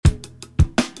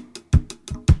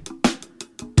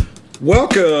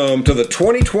Welcome to the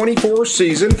 2024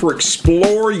 season for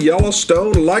Explore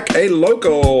Yellowstone Like a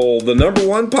Local, the number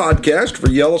one podcast for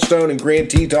Yellowstone and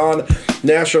Grand Teton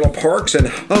National Parks and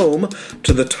home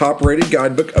to the top-rated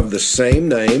guidebook of the same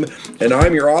name. And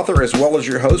I'm your author as well as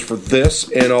your host for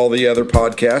this and all the other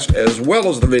podcasts, as well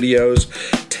as the videos,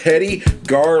 Teddy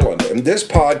Garland. And this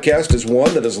podcast is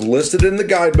one that is listed in the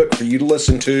guidebook for you to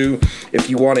listen to if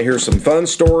you want to hear some fun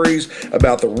stories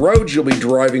about the roads you'll be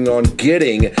driving on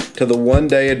getting to the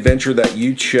one-day adventure that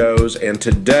you chose. And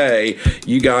today,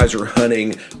 you guys are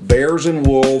hunting bears and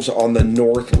wolves on the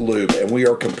North Loop. And we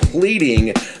are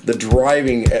completing the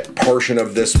driving portion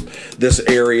of this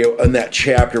area in that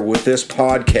chapter with this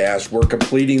podcast. We're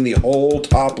completing the whole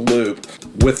top loop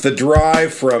with the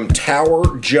drive from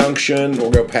Tower Junction. We'll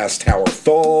go past Tower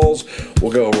Falls,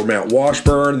 we'll go over Mount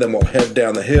Washburn, then we'll head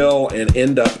down the hill and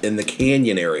end up in the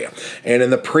canyon area. And in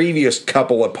the previous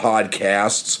couple of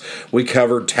podcasts, we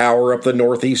covered Tower up the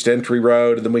Northeast Entry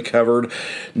Road, and then we covered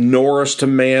Norris to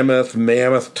Mammoth,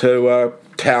 Mammoth to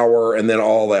Tower, and then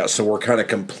all that. So we're kind of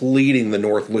completing the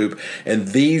North Loop, and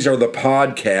these are the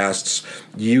podcasts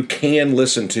you can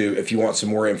listen to if you want some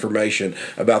more information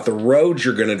about the roads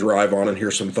you're going to drive on and hear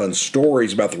some fun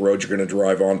stories about the roads you're going to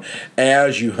drive on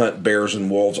as you hunt bears and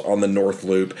wolves on the North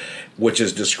Loop, which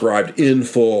is described in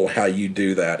full how you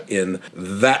do that in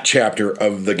that chapter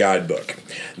of the guidebook.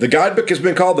 The guidebook has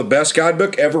been called the best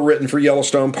guidebook ever written for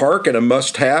Yellowstone Park and a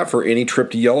must-have for any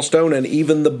trip to Yellowstone, and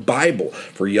even the Bible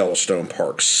for Yellowstone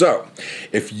Park. So,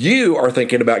 if you are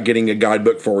thinking about getting a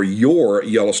guidebook for your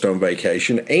Yellowstone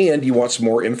vacation and you want some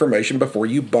more information before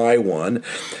you buy one,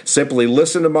 simply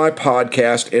listen to my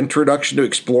podcast, Introduction to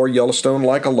Explore Yellowstone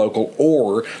Like a Local,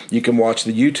 or you can watch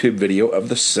the YouTube video of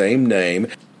the same name.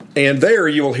 And there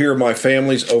you will hear my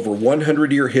family's over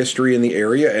 100-year history in the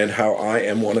area and how I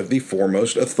am one of the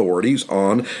foremost authorities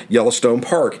on Yellowstone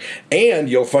Park. And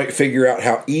you'll figure out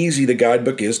how easy the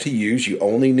guidebook is to use. You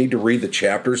only need to read the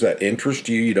chapters that interest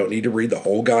you. You don't need to read the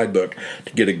whole guidebook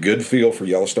to get a good feel for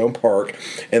Yellowstone Park.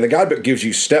 And the guidebook gives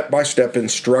you step-by-step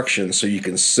instructions so you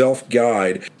can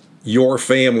self-guide your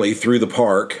family through the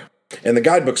park. And the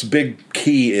guidebook's big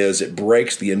key is it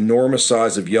breaks the enormous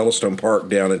size of Yellowstone Park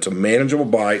down into manageable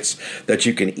bites that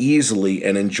you can easily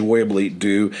and enjoyably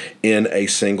do in a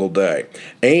single day.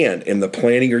 And in the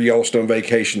Planning Your Yellowstone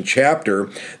Vacation chapter,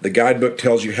 the guidebook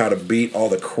tells you how to beat all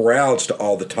the crowds to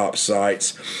all the top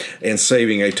sites and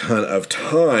saving a ton of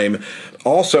time.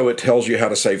 Also, it tells you how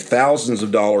to save thousands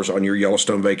of dollars on your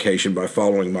Yellowstone vacation by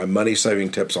following my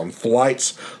money-saving tips on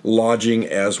flights, lodging,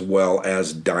 as well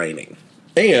as dining.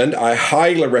 And I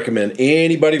highly recommend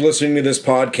anybody listening to this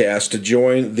podcast to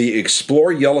join the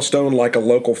Explore Yellowstone Like a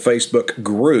Local Facebook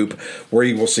group, where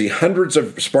you will see hundreds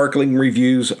of sparkling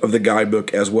reviews of the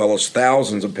guidebook, as well as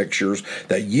thousands of pictures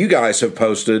that you guys have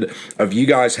posted of you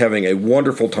guys having a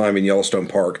wonderful time in Yellowstone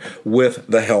Park with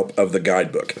the help of the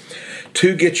guidebook.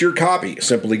 To get your copy,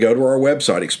 simply go to our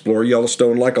website,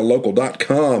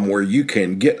 exploreyellowstonelikealocal.com, where you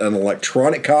can get an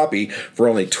electronic copy for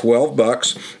only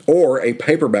 $12 or a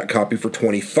paperback copy for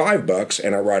 $25,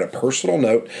 and I write a personal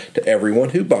note to everyone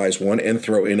who buys one and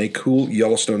throw in a cool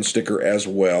Yellowstone sticker as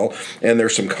well. And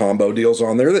there's some combo deals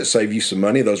on there that save you some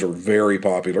money. Those are very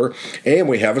popular. And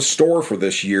we have a store for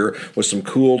this year with some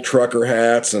cool trucker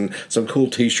hats and some cool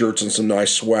t-shirts and some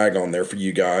nice swag on there for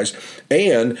you guys.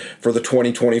 And for the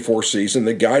 2024 season,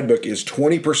 the guidebook is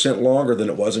 20% longer than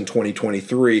it was in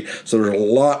 2023, so there's a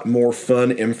lot more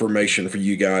fun information for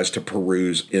you guys to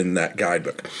peruse in that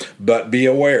guidebook. But be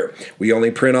aware, we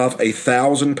only print off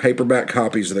 1,000 paperback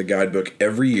copies of the guidebook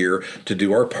every year to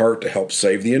do our part to help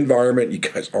save the environment. You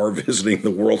guys are visiting the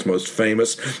world's most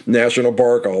famous national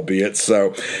park, albeit,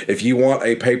 so if you want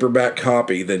a paperback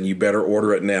copy, then you better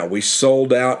order it now. We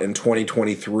sold out in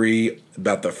 2023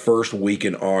 about the first week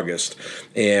in August,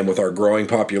 and with our growing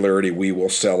popularity, we will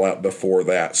sell out before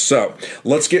that. So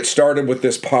let's get started with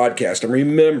this podcast. And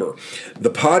remember, the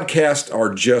podcasts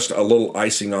are just a little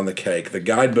icing on the cake. The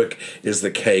guidebook is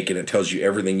the cake, and it tells you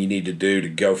everything you need to do to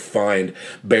go find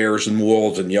bears and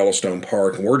wolves in Yellowstone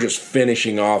Park. And we're just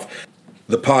finishing off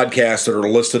the podcasts that are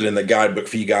listed in the guidebook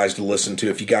for you guys to listen to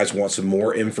if you guys want some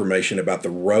more information about the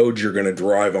roads you're going to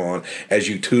drive on as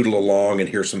you tootle along and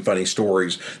hear some funny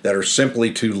stories that are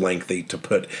simply too lengthy to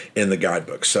put in the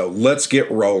guidebook. So let's get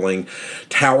rolling.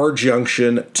 Tower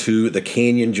Junction to the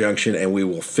Canyon Junction, and we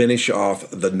will finish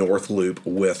off the North Loop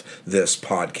with this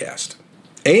podcast.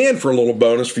 And for a little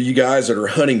bonus for you guys that are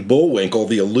hunting bullwinkle,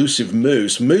 the elusive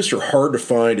moose. Moose are hard to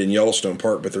find in Yellowstone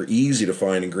Park, but they're easy to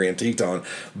find in Grand Teton.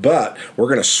 But we're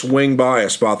going to swing by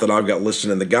a spot that I've got listed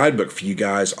in the guidebook for you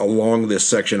guys along this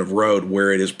section of road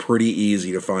where it is pretty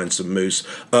easy to find some moose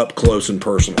up close and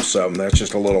personal. So that's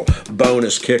just a little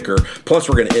bonus kicker. Plus,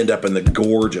 we're going to end up in the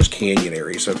gorgeous canyon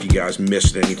area. So if you guys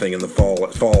missed anything in the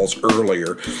falls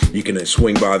earlier, you can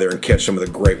swing by there and catch some of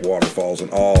the great waterfalls,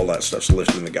 and all that stuff's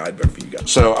listed in the guidebook for you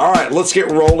guys. So, all right, let's get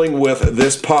rolling with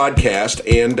this podcast.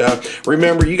 And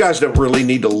remember, you guys don't really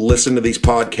need to listen to these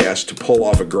podcasts to pull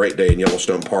off a great day in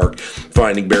Yellowstone Park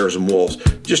finding bears and wolves.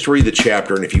 Just read the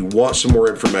chapter, and if you want some more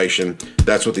information,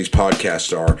 that's what these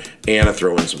podcasts are. And I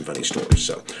throw in some funny stories.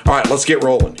 So, all right, let's get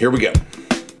rolling. Here we go.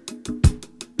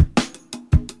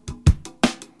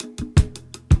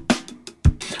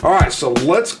 All right, so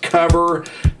let's cover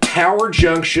Tower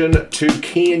Junction to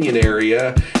Canyon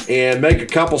area and make a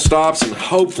couple stops, and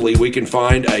hopefully we can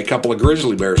find a couple of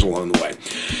grizzly bears along the way.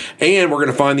 And we're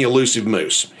going to find the elusive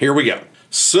moose. Here we go.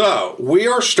 So we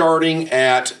are starting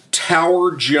at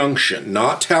Tower Junction,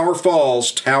 not Tower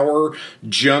Falls, Tower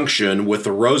Junction with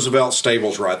the Roosevelt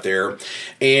Stables right there.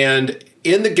 And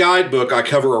in the guidebook, I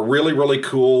cover a really, really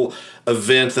cool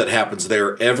event that happens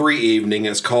there every evening.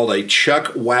 It's called a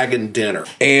Chuck Wagon Dinner.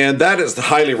 And that is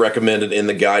highly recommended in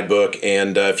the guidebook.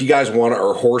 And if you guys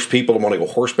are horse people and want to go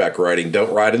horseback riding,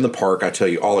 don't ride in the park. I tell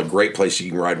you all a great place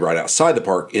you can ride right outside the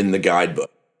park in the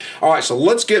guidebook. All right, so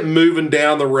let's get moving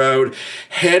down the road,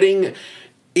 heading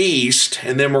east,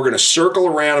 and then we're going to circle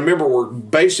around. Remember, we're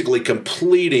basically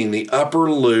completing the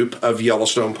upper loop of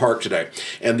Yellowstone Park today.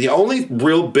 And the only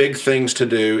real big things to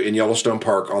do in Yellowstone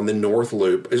Park on the North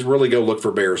Loop is really go look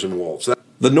for bears and wolves.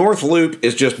 The North Loop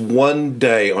is just one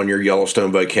day on your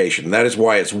Yellowstone vacation. That is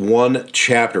why it's one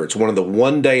chapter. It's one of the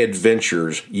one-day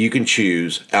adventures you can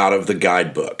choose out of the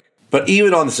guidebook. But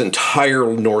even on this entire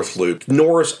North Loop,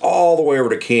 Norris all the way over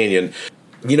to Canyon,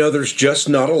 you know, there's just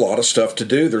not a lot of stuff to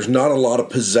do. There's not a lot of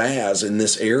pizzazz in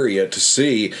this area to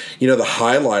see. You know, the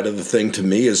highlight of the thing to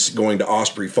me is going to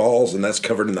Osprey Falls, and that's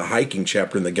covered in the hiking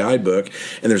chapter in the guidebook.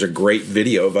 And there's a great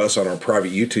video of us on our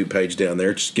private YouTube page down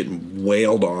there, just getting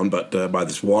wailed on by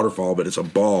this waterfall, but it's a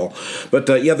ball. But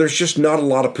yeah, there's just not a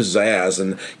lot of pizzazz.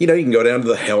 And, you know, you can go down to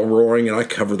the Hell Roaring, and I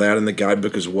cover that in the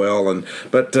guidebook as well.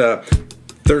 But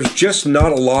there's just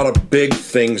not a lot of big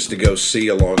things to go see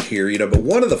along here, you know, but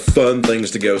one of the fun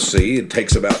things to go see, it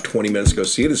takes about 20 minutes to go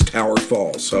see it, is Tower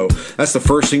Falls. So that's the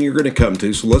first thing you're going to come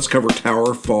to. So let's cover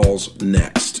Tower Falls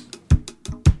next.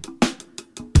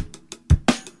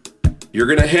 You're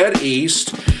going to head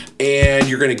east, and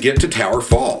you're going to get to Tower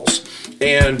Falls.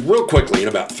 And real quickly, in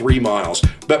about 3 miles.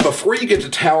 But before you get to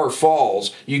Tower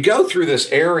Falls, you go through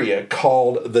this area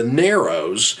called the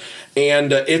Narrows,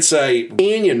 and it's a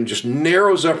canyon, just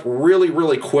narrows up really,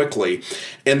 really quickly.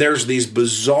 And there's these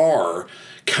bizarre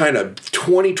kind of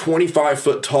 20, 25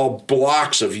 foot tall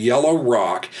blocks of yellow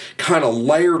rock, kind of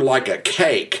layered like a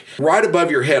cake, right above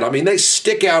your head. I mean, they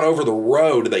stick out over the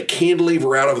road. They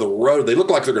cantilever out over the road. They look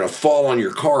like they're going to fall on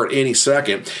your car at any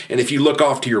second. And if you look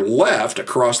off to your left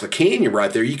across the canyon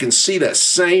right there, you can see that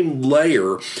same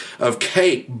layer of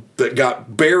cake that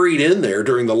got buried in there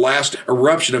during the last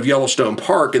eruption of Yellowstone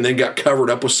Park and then got covered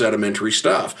up with sedimentary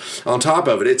stuff. On top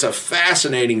of it, it's a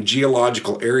fascinating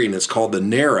geological area, and it's called the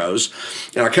Narrows.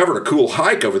 And I covered a cool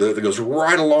hike over there that goes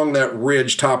right along that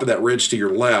ridge, top of that ridge to your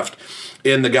left,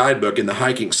 in the guidebook in the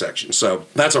hiking section. So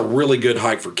that's a really good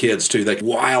hike for kids too. They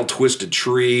wild twisted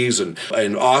trees and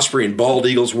osprey and bald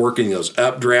eagles working those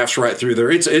updrafts right through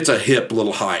there. It's a hip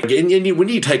little hike. And when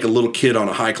you take a little kid on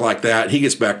a hike like that, he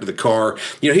gets back to the car,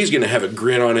 you know, he's going to have a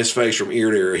grin on his face from ear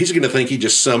to ear. He's going to think he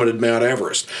just summited Mount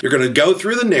Everest. You're going to go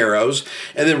through the Narrows,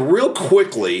 and then real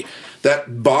quickly,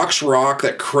 that box rock,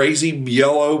 that crazy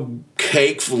yellow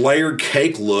cake, layered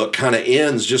cake look kind of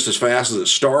ends just as fast as it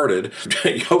started.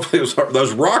 Hopefully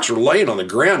those rocks are laying on the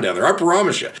ground down there, I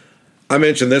promise you. I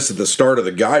mentioned this at the start of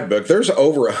the guidebook. There's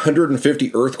over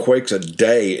 150 earthquakes a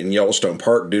day in Yellowstone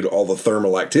Park due to all the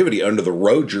thermal activity under the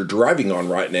road you're driving on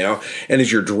right now. And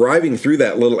as you're driving through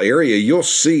that little area, you'll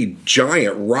see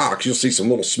giant rocks. You'll see some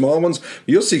little small ones.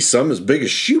 You'll see some as big as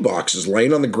shoeboxes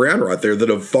laying on the ground right there that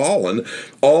have fallen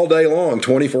all day long,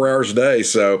 24 hours a day.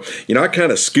 So, you know, I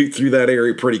kind of scoot through that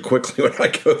area pretty quickly when I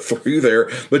go through there.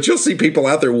 But you'll see people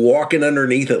out there walking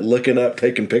underneath it, looking up,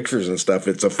 taking pictures and stuff.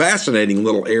 It's a fascinating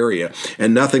little area,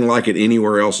 and nothing like it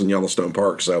anywhere else in Yellowstone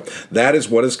Park. So that is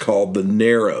what is called the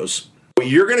Narrows.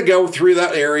 You're going to go through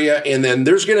that area, and then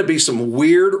there's going to be some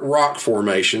weird rock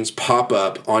formations pop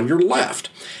up on your left,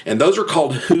 and those are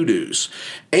called hoodoos.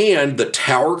 And the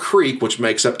Tower Creek, which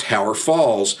makes up Tower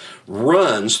Falls,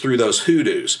 runs through those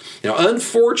hoodoos. Now,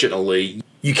 unfortunately,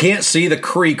 you can't see the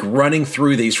creek running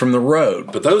through these from the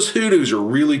road. But those hoodoos are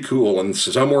really cool, and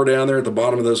somewhere down there at the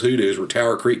bottom of those hoodoos where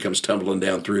Tower Creek comes tumbling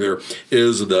down through there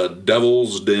is the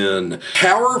Devil's Den.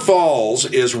 Tower Falls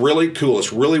is really cool.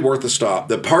 It's really worth a stop.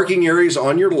 The parking area is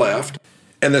on your left.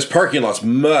 And this parking lot's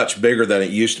much bigger than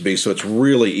it used to be, so it's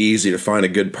really easy to find a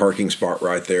good parking spot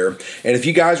right there. And if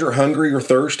you guys are hungry or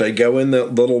thirsty, go in the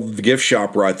little gift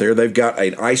shop right there. They've got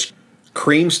an ice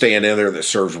cream stand in there that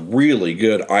serves really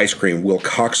good ice cream. Will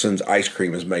Coxon's ice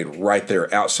cream is made right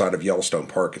there outside of Yellowstone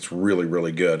Park. It's really,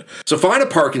 really good. So find a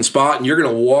parking spot, and you're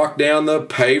going to walk down the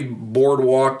paved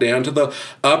boardwalk down to the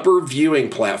upper viewing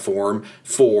platform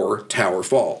for Tower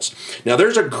Falls. Now,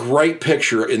 there's a great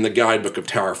picture in the guidebook of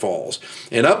Tower Falls.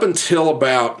 And up until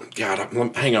about,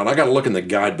 hang on, I got to look in the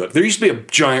guidebook. There used to be a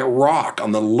giant rock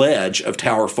on the ledge of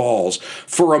Tower Falls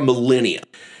for a millennia.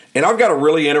 And I've got a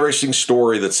really interesting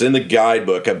story that's in the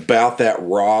guidebook about that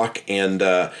rock, and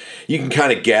you can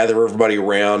kind of gather everybody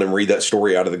around and read that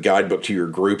story out of the guidebook to your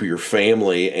group or your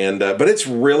family. And but it's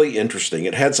really interesting.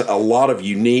 It has a lot of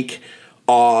unique,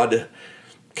 odd,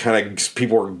 kind of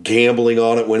people were gambling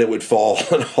on it when it would fall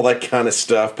and all that kind of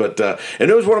stuff. But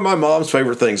and it was one of my mom's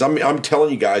favorite things. I'm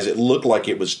telling you guys, it looked like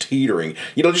it was teetering.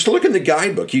 You know, just look in the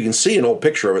guidebook. You can see an old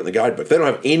picture of it in the guidebook. They don't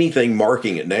have anything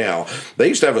marking it now. They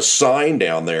used to have a sign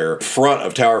down there in front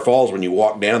of Tower Falls when you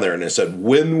walk down there, and it said,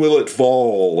 "When will it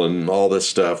fall?" and all this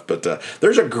stuff. But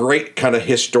there's a great kind of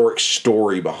historic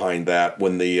story behind that.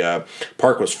 When the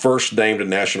park was first named a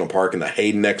national park, and the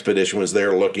Hayden expedition was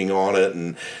there looking on it,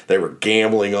 and they were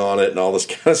gambling on it and all this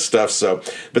kind of stuff. So,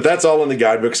 but that's all in the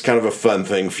guidebook. It's kind of a fun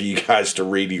thing for you guys to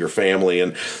read to your family,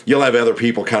 and you'll have other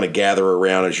people kind of gather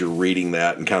around as you're reading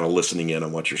that and kind of listening in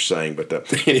on what you're saying. But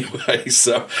anyway,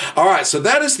 so all right, so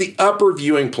that is the upper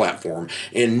viewing platform,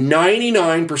 and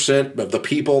 99% of the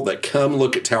people that come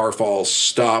look at Tower Falls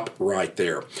stop right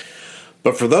there.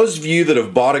 But for those of you that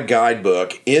have bought a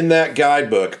guidebook, in that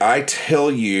guidebook, I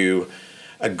tell you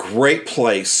a great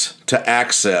place to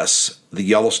access the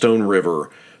Yellowstone River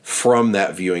from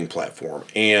that viewing platform.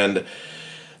 And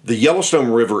the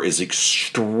Yellowstone River is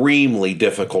extremely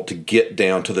difficult to get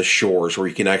down to the shores where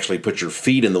you can actually put your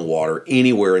feet in the water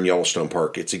anywhere in Yellowstone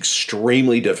Park. It's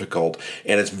extremely difficult,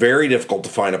 and it's very difficult to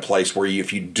find a place where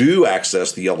if you do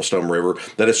access the Yellowstone River,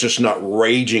 that it's just not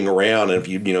raging around, and if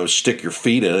you stick your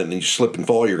feet in it and you slip and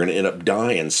fall, you're going to end up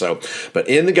dying. So, but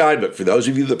in the guidebook, for those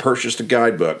of you that purchased a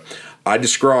guidebook, I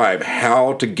describe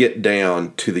how to get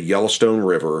down to the Yellowstone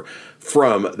River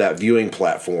from that viewing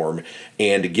platform,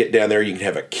 and to get down there you can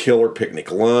have a killer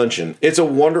picnic lunch, and it's a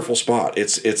wonderful spot.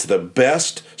 It's the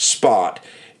best spot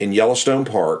in Yellowstone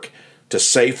Park to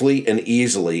safely and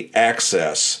easily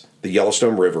access the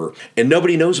Yellowstone River, and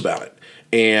nobody knows about it.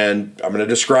 And I'm going to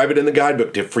describe it in the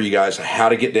guidebook for you guys how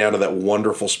to get down to that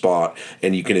wonderful spot,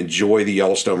 and you can enjoy the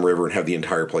Yellowstone River and have the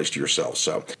entire place to yourself.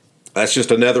 So that's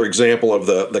just another example of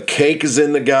the cake is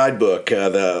in the guidebook.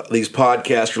 These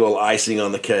podcasts are a little icing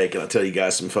on the cake, and I'll tell you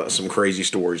guys some crazy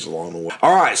stories along the way.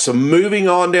 All right, so moving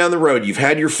on down the road, you've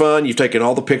had your fun. You've taken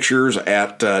all the pictures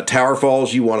at Tower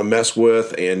Falls you want to mess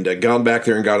with, and gone back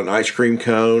there and got an ice cream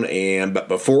cone. But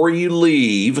before you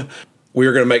leave, we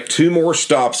are going to make 2 more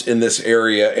stops in this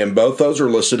area, and both those are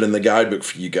listed in the guidebook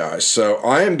for you guys. So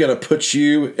I am going to put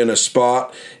you in a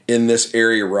spot in this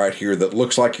area right here that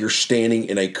looks like you're standing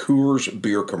in a Coors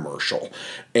beer commercial.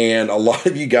 And a lot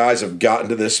of you guys have gotten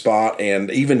to this spot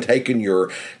and even taken your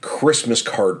Christmas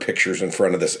card pictures in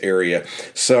front of this area.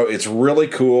 So it's really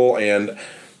cool, and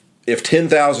if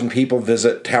 10,000 people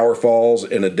visit Tower Falls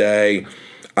in a day,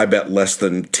 I bet less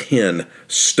than 10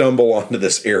 stumble onto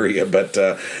this area, but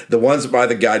the ones that buy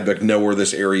the guidebook know where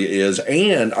this area is,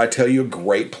 and I tell you, a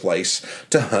great place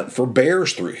to hunt for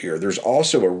bears through here. There's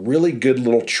also a really good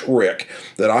little trick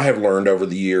that I have learned over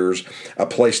the years, a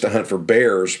place to hunt for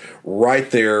bears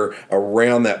right there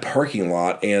around that parking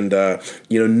lot, and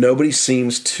nobody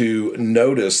seems to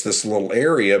notice this little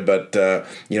area, but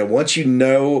once you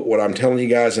know what I'm telling you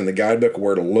guys in the guidebook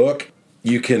where to look,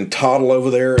 you can toddle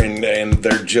over there, and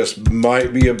there just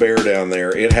might be a bear down there.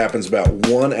 It happens about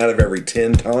 1 out of every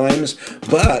 10 times,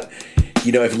 but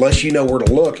unless you know where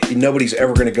to look, nobody's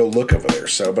ever going to go look over there.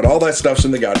 So, but all that stuff's in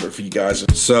the guidebook for you guys.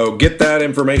 So get that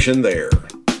information there.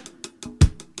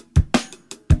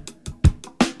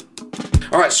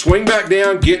 All right, swing back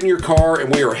down, get in your car,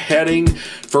 and we are heading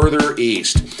further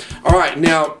east. All right,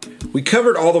 now, We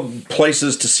covered all the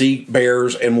places to see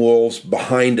bears and wolves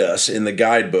behind us in the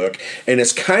guidebook, and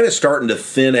it's kind of starting to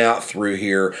thin out through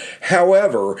here.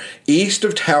 However, east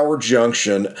of Tower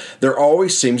Junction, there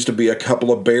always seems to be a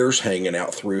couple of bears hanging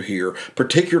out through here,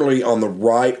 particularly on the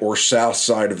right or south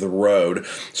side of the road.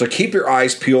 So keep your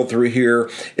eyes peeled through here.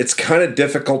 It's kind of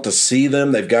difficult to see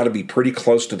them. They've got to be pretty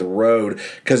close to the road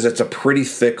because it's a pretty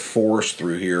thick forest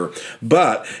through here.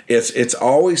 But it's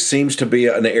always seems to be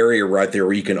an area right there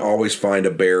where you can always find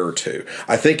a bear or two.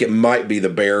 I think it might be the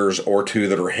bears or two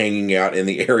that are hanging out in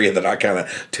the area that I kind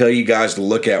of tell you guys to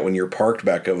look at when you're parked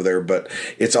back over there, but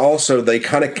it's also, they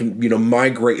kind of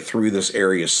migrate through this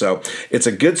area. So it's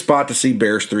a good spot to see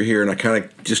bears through here, and I kind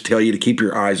of just tell you to keep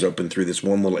your eyes open through this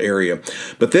one little area.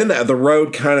 But then the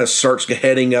road kind of starts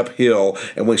heading uphill,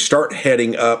 and we start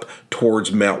heading up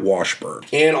towards Mount Washburn.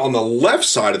 And on the left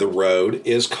side of the road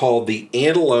is called the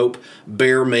Antelope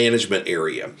Bear Management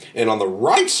Area. And on the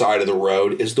right side of the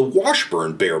road is the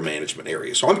Washburn Bear Management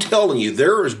Area. So I'm telling you,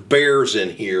 there's bears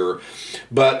in here,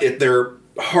 but they're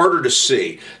harder to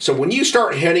see. So when you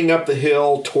start heading up the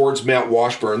hill towards Mount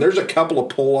Washburn, there's a couple of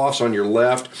pull-offs on your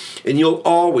left, and you'll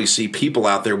always see people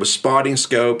out there with spotting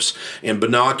scopes and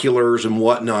binoculars and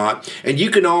whatnot. And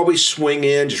you can always swing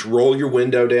in, just roll your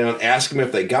window down, ask them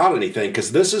if they got anything,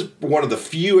 because this is one of the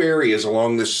few areas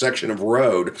along this section of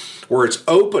road where it's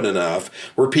open enough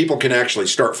where people can actually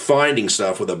start finding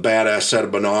stuff with a badass set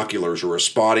of binoculars or a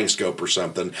spotting scope or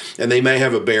something, and they may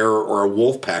have a bear or a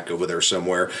wolf pack over there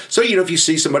somewhere. So, if you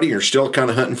see somebody and you're still kind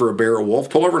of hunting for a bear or wolf,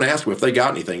 pull over and ask them if they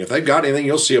got anything. If they've got anything,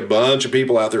 you'll see a bunch of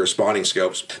people out there with spotting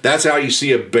scopes. That's how you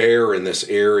see a bear in this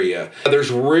area.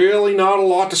 There's really not a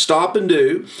lot to stop and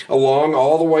do along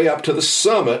all the way up to the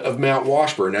summit of Mount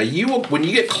Washburn. Now, when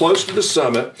you get close to the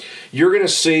summit, you're going to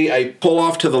see a pull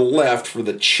off to the left for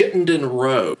the Chittenden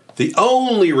Road. The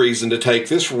only reason to take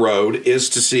this road is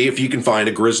to see if you can find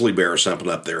a grizzly bear or something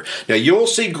up there. Now, you'll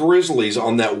see grizzlies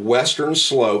on that western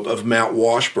slope of Mount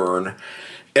Washburn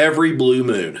every blue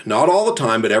moon. Not all the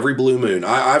time, but every blue moon.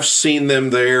 I've seen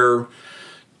them there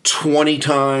 20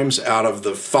 times out of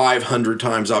the 500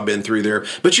 times I've been through there.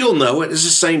 But you'll know it. It's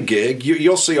the same gig.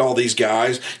 You'll see all these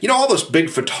guys. All those big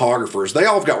photographers, they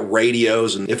all have got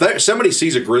radios. And if somebody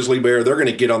sees a grizzly bear, they're going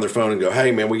to get on their phone and go,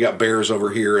 hey, man, we got bears over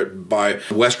here by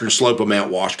the western slope of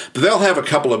Mount Wash. But they'll have a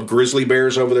couple of grizzly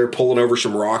bears over there pulling over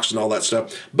some rocks and all that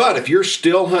stuff. But if you're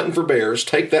still hunting for bears,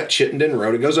 take that Chittenden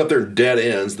Road. It goes up there and dead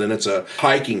ends. Then it's a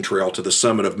hiking trail to the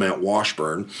summit of Mount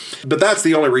Washburn. But that's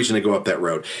the only reason to go up that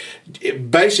road.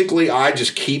 Basically, I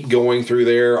just keep going through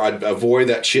there. I avoid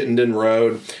that Chittenden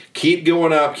Road. Keep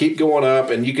going up,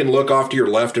 and you can look off to your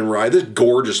left and right. This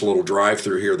gorgeous little drive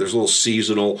through here. There's little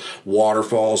seasonal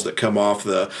waterfalls that come off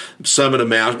the summit of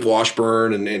Mount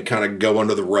Washburn and kind of go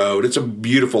under the road. It's a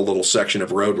beautiful little section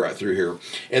of road right through here.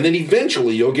 And then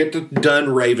eventually you'll get to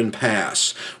Dunraven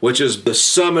Pass, which is the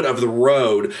summit of the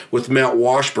road with Mount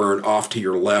Washburn off to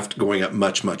your left going up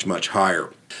much, much, much higher.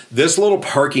 This little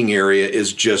parking area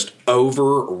is just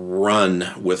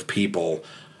overrun with people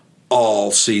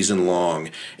all season long.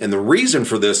 And the reason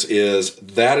for this is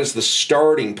that is the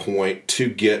starting point to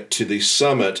get to the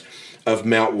summit of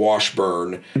Mount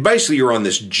Washburn. Basically, you're on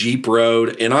this Jeep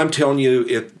road, and I'm telling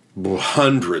you,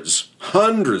 hundreds,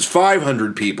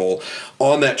 500 people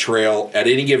on that trail at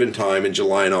any given time in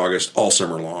July and August all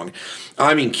summer long.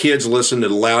 I mean, kids listening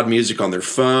to loud music on their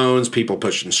phones, people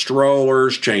pushing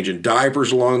strollers, changing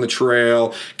diapers along the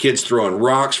trail, kids throwing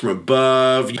rocks from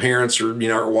above, parents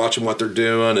are watching what they're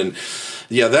doing, and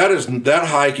yeah, that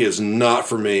hike is not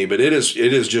for me, but it is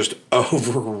just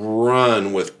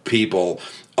overrun with people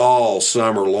all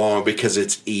summer long because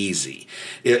it's easy.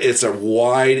 It's a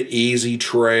wide, easy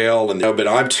trail, but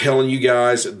I'm telling you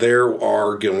guys, there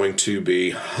are going to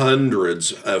be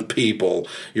hundreds of people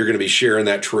you're going to be sharing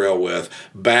that trail with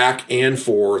back and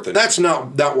forth. And that's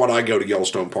not what I go to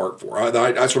Yellowstone Park for.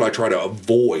 That's what I try to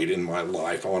avoid in my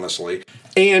life, honestly.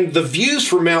 And the views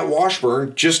from Mount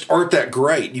Washburn just aren't that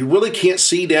great. You really can't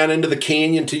see down into the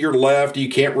canyon to your left. You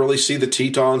can't really see the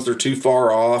Tetons. They're too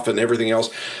far off and everything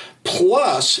else.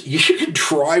 Plus, you can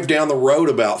drive down the road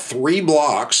about 3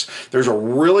 blocks. There's a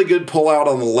really good pullout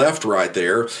on the left right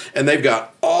there, and they've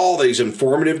got all these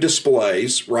informative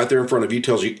displays right there in front of you.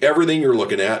 Tells you everything you're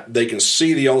looking at. They can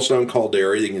see the Yellowstone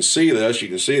Caldera. You can see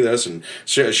this, and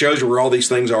it shows you where all these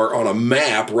things are on a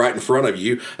map right in front of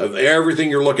you of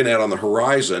everything you're looking at on the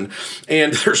horizon.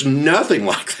 And there's nothing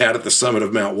like that at the summit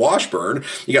of Mount Washburn.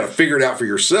 You got to figure it out for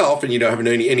yourself, and you don't have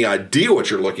any idea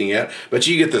what you're looking at, but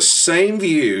you get the same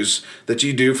views that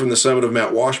you do from the summit of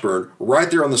Mount Washburn right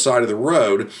there on the side of the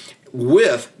road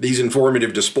with these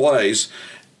informative displays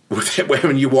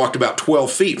when you walked about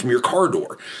 12 feet from your car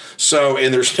door. So,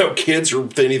 and there's no kids or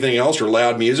anything else or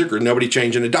loud music or nobody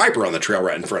changing a diaper on the trail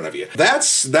right in front of you.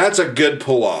 That's a good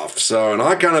pull off. So, and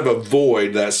I kind of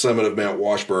avoid that summit of Mount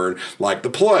Washburn like the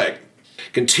plague.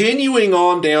 Continuing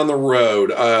on down the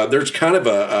road, there's kind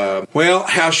of well,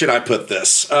 how should I put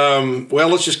this? Well,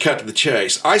 let's just cut to the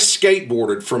chase. I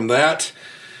skateboarded from that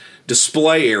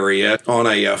display area on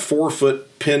a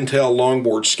 4-foot pintail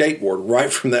longboard skateboard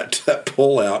right from that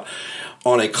pullout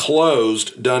on a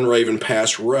closed Dunraven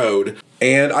Pass road.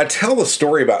 And I tell the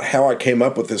story about how I came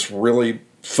up with this really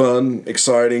fun,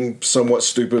 exciting, somewhat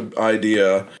stupid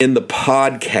idea in the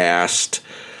podcast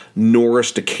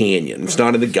Norris to Canyon. It's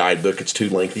not in the guidebook. It's too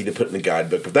lengthy to put in the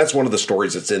guidebook, but that's one of the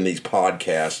stories that's in these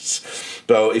podcasts.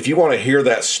 So if you want to hear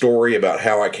that story about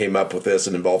how I came up with this,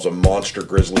 it involves a monster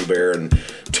grizzly bear and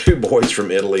 2 boys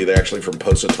from Italy. They're actually from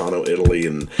Positano, Italy.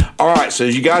 And all right, so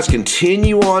as you guys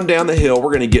continue on down the hill,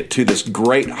 we're going to get to this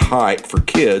great hike for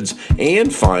kids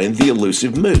and find the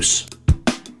elusive moose.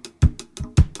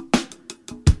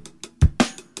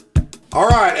 All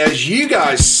right, as you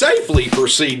guys safely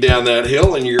proceed down that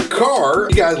hill in your car,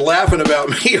 you guys laughing about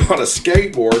me on a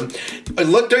skateboard,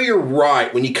 look to your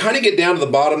right. When you kind of get down to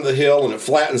the bottom of the hill and it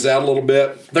flattens out a little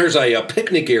bit, there's a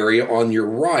picnic area on your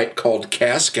right called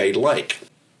Cascade Lake.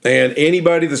 And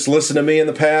anybody that's listened to me in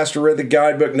the past or read the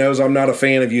guidebook knows I'm not a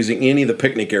fan of using any of the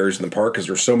picnic areas in the park because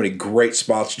there's so many great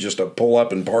spots just to pull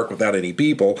up and park without any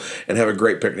people and have a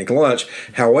great picnic lunch.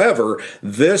 However,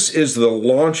 this is the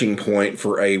launching point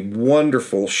for a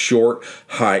wonderful short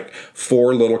hike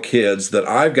for little kids that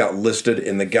I've got listed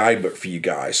in the guidebook for you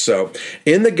guys. So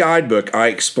in the guidebook, I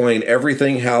explain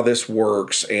everything, how this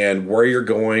works and where you're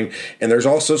going. And there's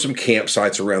also some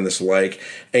campsites around this lake.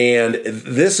 And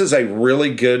this is a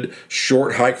really good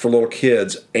short hike for little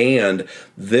kids, and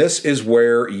this is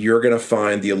where you're going to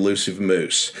find the elusive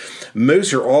moose.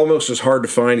 Moose are almost as hard to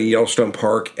find in Yellowstone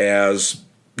Park as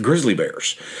grizzly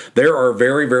bears. There are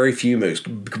very, very few moose.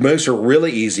 Moose are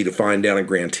really easy to find down in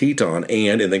Grand Teton,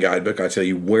 and in the guidebook I tell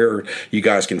you where you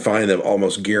guys can find them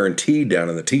almost guaranteed down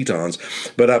in the Tetons.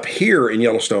 But up here in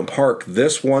Yellowstone Park,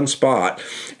 this one spot,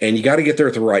 and you got to get there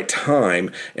at the right time,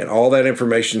 and all that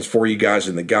information is for you guys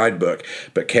in the guidebook.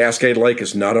 But Cascade Lake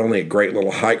is not only a great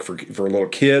little hike for little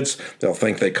kids, they'll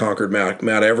think they conquered Mount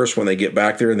Everest when they get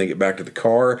back there and they get back to the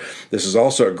car. This is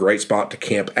also a great spot to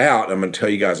camp out. I'm going to tell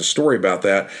you guys a story about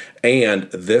that.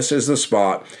 And this is the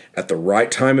spot at the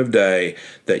right time of day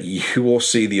that you will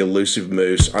see the elusive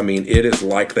moose. I mean, it is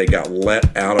like they got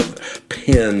let out of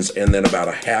pens and then about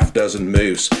a half dozen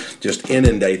moose just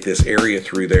inundate this area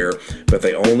through there, but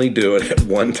they only do it at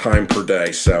one time per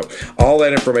day. So all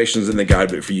that information is in the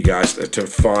guidebook for you guys to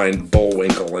find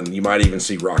Bullwinkle, and you might even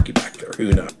see Rocky back there.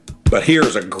 Who knows? But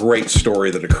here's a great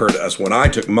story that occurred to us when I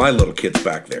took my little kids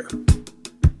back there.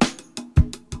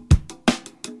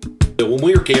 When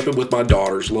we were camping with my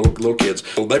daughters, little kids,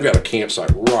 they've got a campsite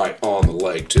right on the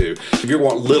lake too. If you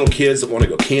want little kids that want to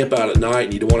go camp out at night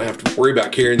and you don't want to have to worry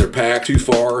about carrying their pack too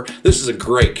far, this is a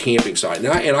great camping site.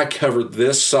 And I covered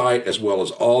this site as well as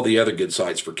all the other good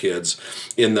sites for kids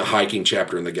in the hiking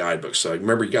chapter in the guidebook. So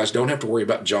remember, you guys don't have to worry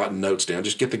about jotting notes down.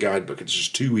 Just get the guidebook. It's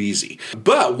just too easy.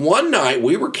 But one night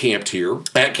we were camped here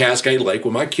at Cascade Lake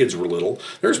when my kids were little.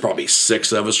 There's probably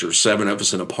 6 of us or 7 of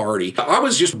us in a party. I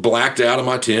was just blacked out of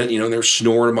my tent, and they're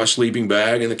snoring in my sleeping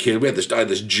bag, and I had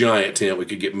this giant tent. We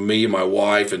could get me and my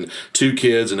wife and 2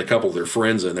 kids and a couple of their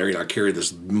friends in there. I carried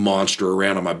this monster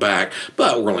around on my back,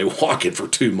 but we're only walking for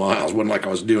 2 miles. It wasn't like I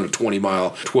was doing a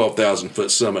 20-mile,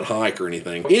 12,000-foot summit hike or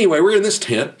anything. Anyway, we're in this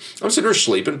tent. I'm sitting there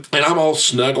sleeping, and I'm all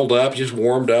snuggled up, just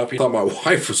warmed up. I thought my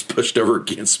wife was pushed over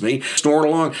against me, snoring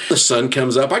along. The sun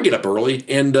comes up. I get up early,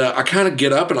 and I kind of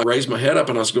get up, and I raise my head up,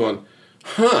 and I was going,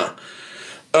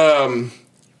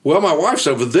 well, my wife's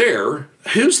over there.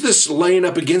 Who's this laying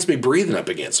up against me, breathing up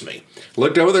against me?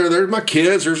 Looked over there. There's my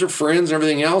kids. There's her friends and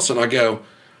everything else. And I go,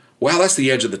 wow, that's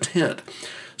the edge of the tent.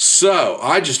 So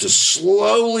I just, as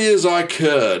slowly as I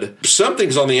could,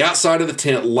 something's on the outside of the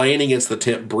tent laying against the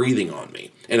tent breathing on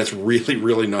me. And it's really,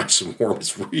 really nice and warm.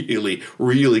 It's really,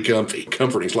 really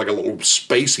comforting. It's like a little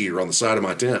space heater on the side of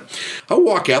my tent. I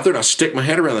walk out there and I stick my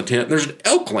head around the tent, and there's an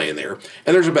elk laying there.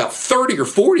 And there's about 30 or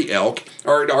 40 elk.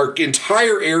 Our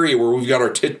entire area where we've got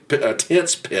our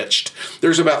tents pitched,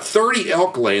 there's about 30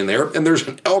 elk laying there, and there's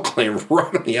an elk laying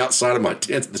right on the outside of my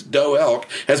tent. This doe elk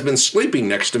has been sleeping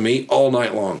next to me all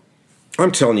night long.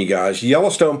 I'm telling you guys,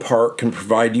 Yellowstone Park can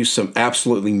provide you some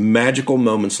absolutely magical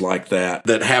moments like that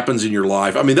happens in your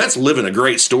life. I mean, that's living a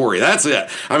great story. That's it.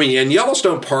 I mean, and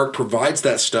Yellowstone Park provides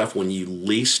that stuff when you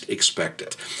least expect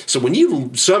it. So when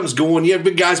something's going,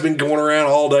 big guy's been going around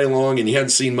all day long and you haven't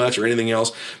seen much or anything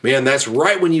else, man, that's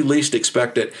right when you least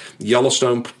expect it.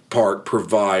 Yellowstone Park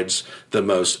provides the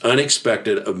most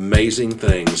unexpected, amazing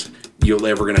things you're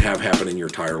ever going to have happen in your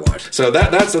entire life. So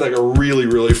that's like a really,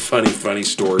 really funny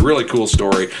story. Really cool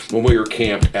story when we were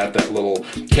camped at that little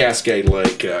Cascade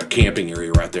Lake camping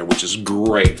area right there, which is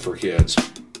great for kids.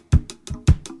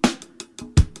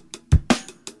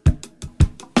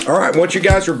 All right, once you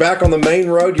guys are back on the main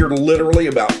road, you're literally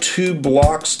about 2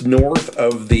 blocks north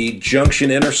of the junction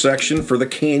intersection for the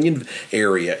canyon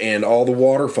area and all the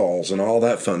waterfalls and all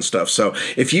that fun stuff. So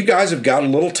if you guys have got a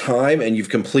little time and you've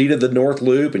completed the North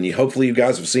Loop and hopefully you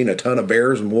guys have seen a ton of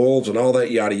bears and wolves and all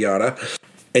that yada yada,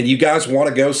 and you guys want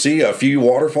to go see a few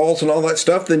waterfalls and all that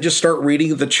stuff, then just start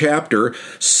reading the chapter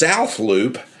South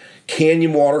Loop,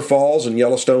 Canyon Waterfalls and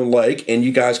Yellowstone Lake, and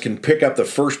you guys can pick up the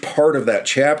first part of that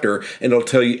chapter, and it'll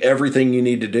tell you everything you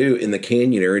need to do in the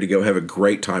canyon area to go have a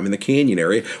great time in the canyon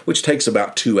area, which takes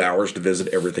about 2 hours to visit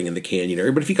everything in the canyon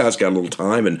area. But if you guys got a little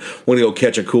time and want to go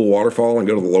catch a cool waterfall and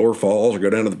go to the lower falls or go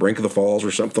down to the brink of the falls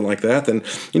or something like that, then,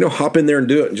 hop in there and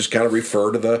do it and just kind of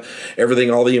refer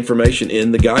to all the information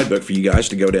in the guidebook for you guys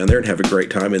to go down there and have a great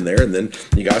time in there, and then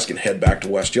you guys can head back to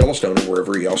West Yellowstone or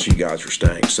wherever else you guys are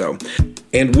staying. So,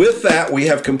 and with that, we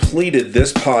have completed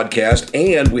this podcast,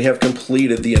 and we have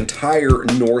completed the entire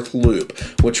North Loop,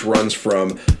 which runs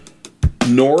from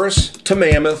Norris to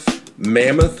Mammoth,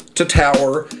 Mammoth to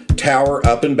Tower, Tower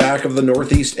up and back of the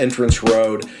Northeast Entrance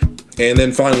Road, and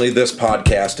then finally this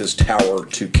podcast is Tower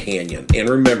to Canyon. And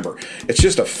remember, it's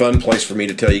just a fun place for me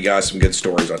to tell you guys some good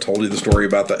stories. I told you the story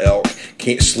about the elk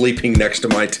sleeping next to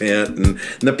my tent, and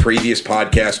the previous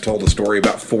podcast told the story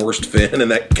about Forrest Finn and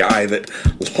that guy that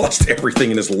lost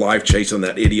everything in his life chasing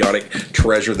that idiotic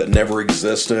treasure that never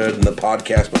existed. And the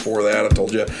podcast before that, I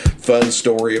told you a fun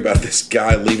story about this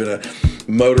guy leaving a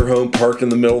motorhome parked in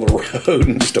the middle of the road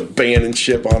and just abandoned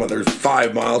ship on it. There's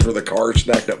 5 miles where the car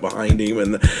stacked up behind him.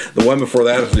 And the one before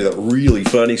that was that really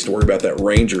funny story about that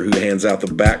ranger who hands out the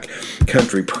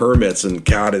backcountry permits and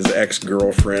got his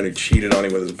ex-girlfriend who cheated on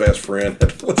him with his best friend.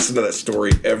 I'd listen to that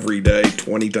story every day,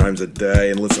 20 times a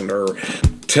day, and listen to her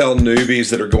tell newbies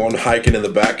that are going hiking in the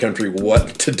backcountry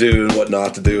what to do and what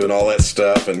not to do and all that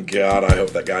stuff. And God, I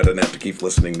hope that guy doesn't have to keep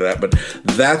listening to that. But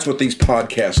that's what these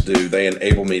podcasts do. They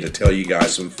enable me to tell you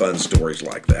guys some fun stories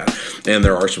like that. And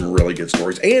there are some really good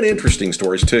stories and interesting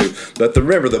stories too. But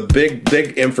remember, the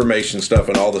big information stuff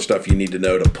and all the stuff you need to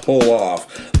know to pull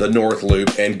off the North Loop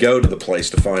and go to the place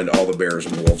to find all the bears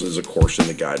and wolves is, of course, in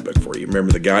the guidebook for you.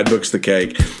 Remember, the guidebook's the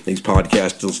cake. These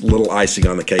podcasts is a little icing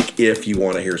on the cake if you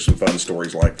want to hear some fun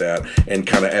stories like that, and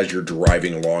kind of as you're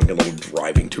driving along, a little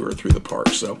driving tour through the park.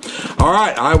 So, all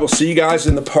right, I will see you guys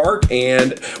in the park,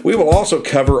 and we will also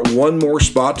cover one more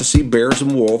spot to see bears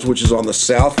and wolves, which is on the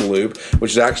South Loop,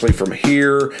 which is actually from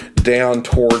here down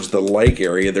towards the lake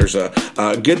area. There's a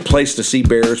good place to see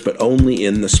bears, but only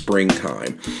in the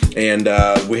springtime. And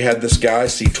we had this guy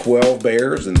see 12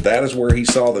 bears, and that is where he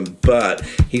saw them, but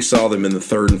he saw them in the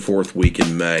 3rd and 4th week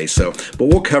in May. So, but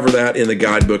we'll cover that in the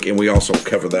guidebook, and we also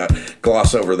cover that,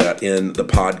 gloss over that in the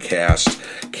podcast,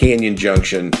 Canyon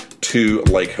Junction to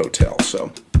Lake Hotel. So,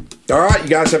 all right, you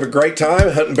guys have a great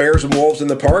time hunting bears and wolves in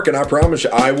the park, and I promise you,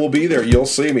 I will be there. You'll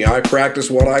see me. I practice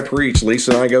what I preach.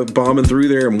 Lisa and I go bombing through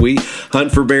there, and we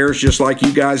hunt for bears just like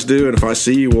you guys do, and if I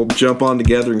see you, we'll jump on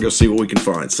together and go see what we can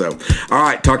find. So, all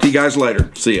right, talk to you guys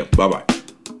later. See you. Bye-bye.